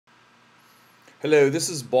Hello, this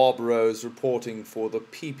is Bob Rose reporting for the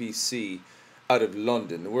PPC out of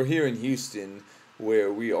London. We're here in Houston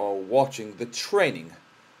where we are watching the training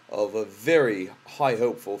of a very high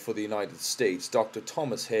hopeful for the United States, Dr.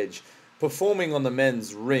 Thomas Hedge, performing on the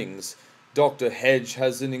men's rings. Dr. Hedge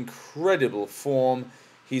has an incredible form.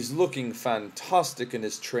 He's looking fantastic in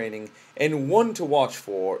his training and one to watch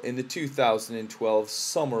for in the 2012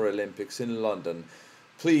 Summer Olympics in London.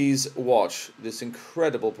 Please watch this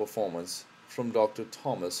incredible performance from Dr.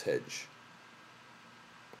 Thomas Hedge.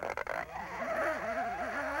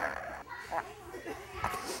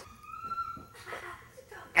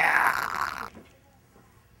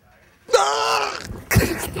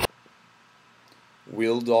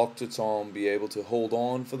 Will Dr. Tom be able to hold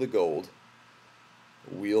on for the gold?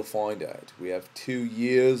 We'll find out. We have 2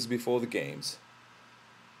 years before the games,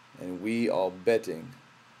 and we are betting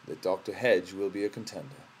that Dr. Hedge will be a contender.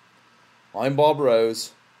 I'm Bob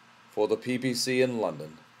Rose for the PPC in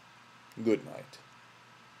London. Good night.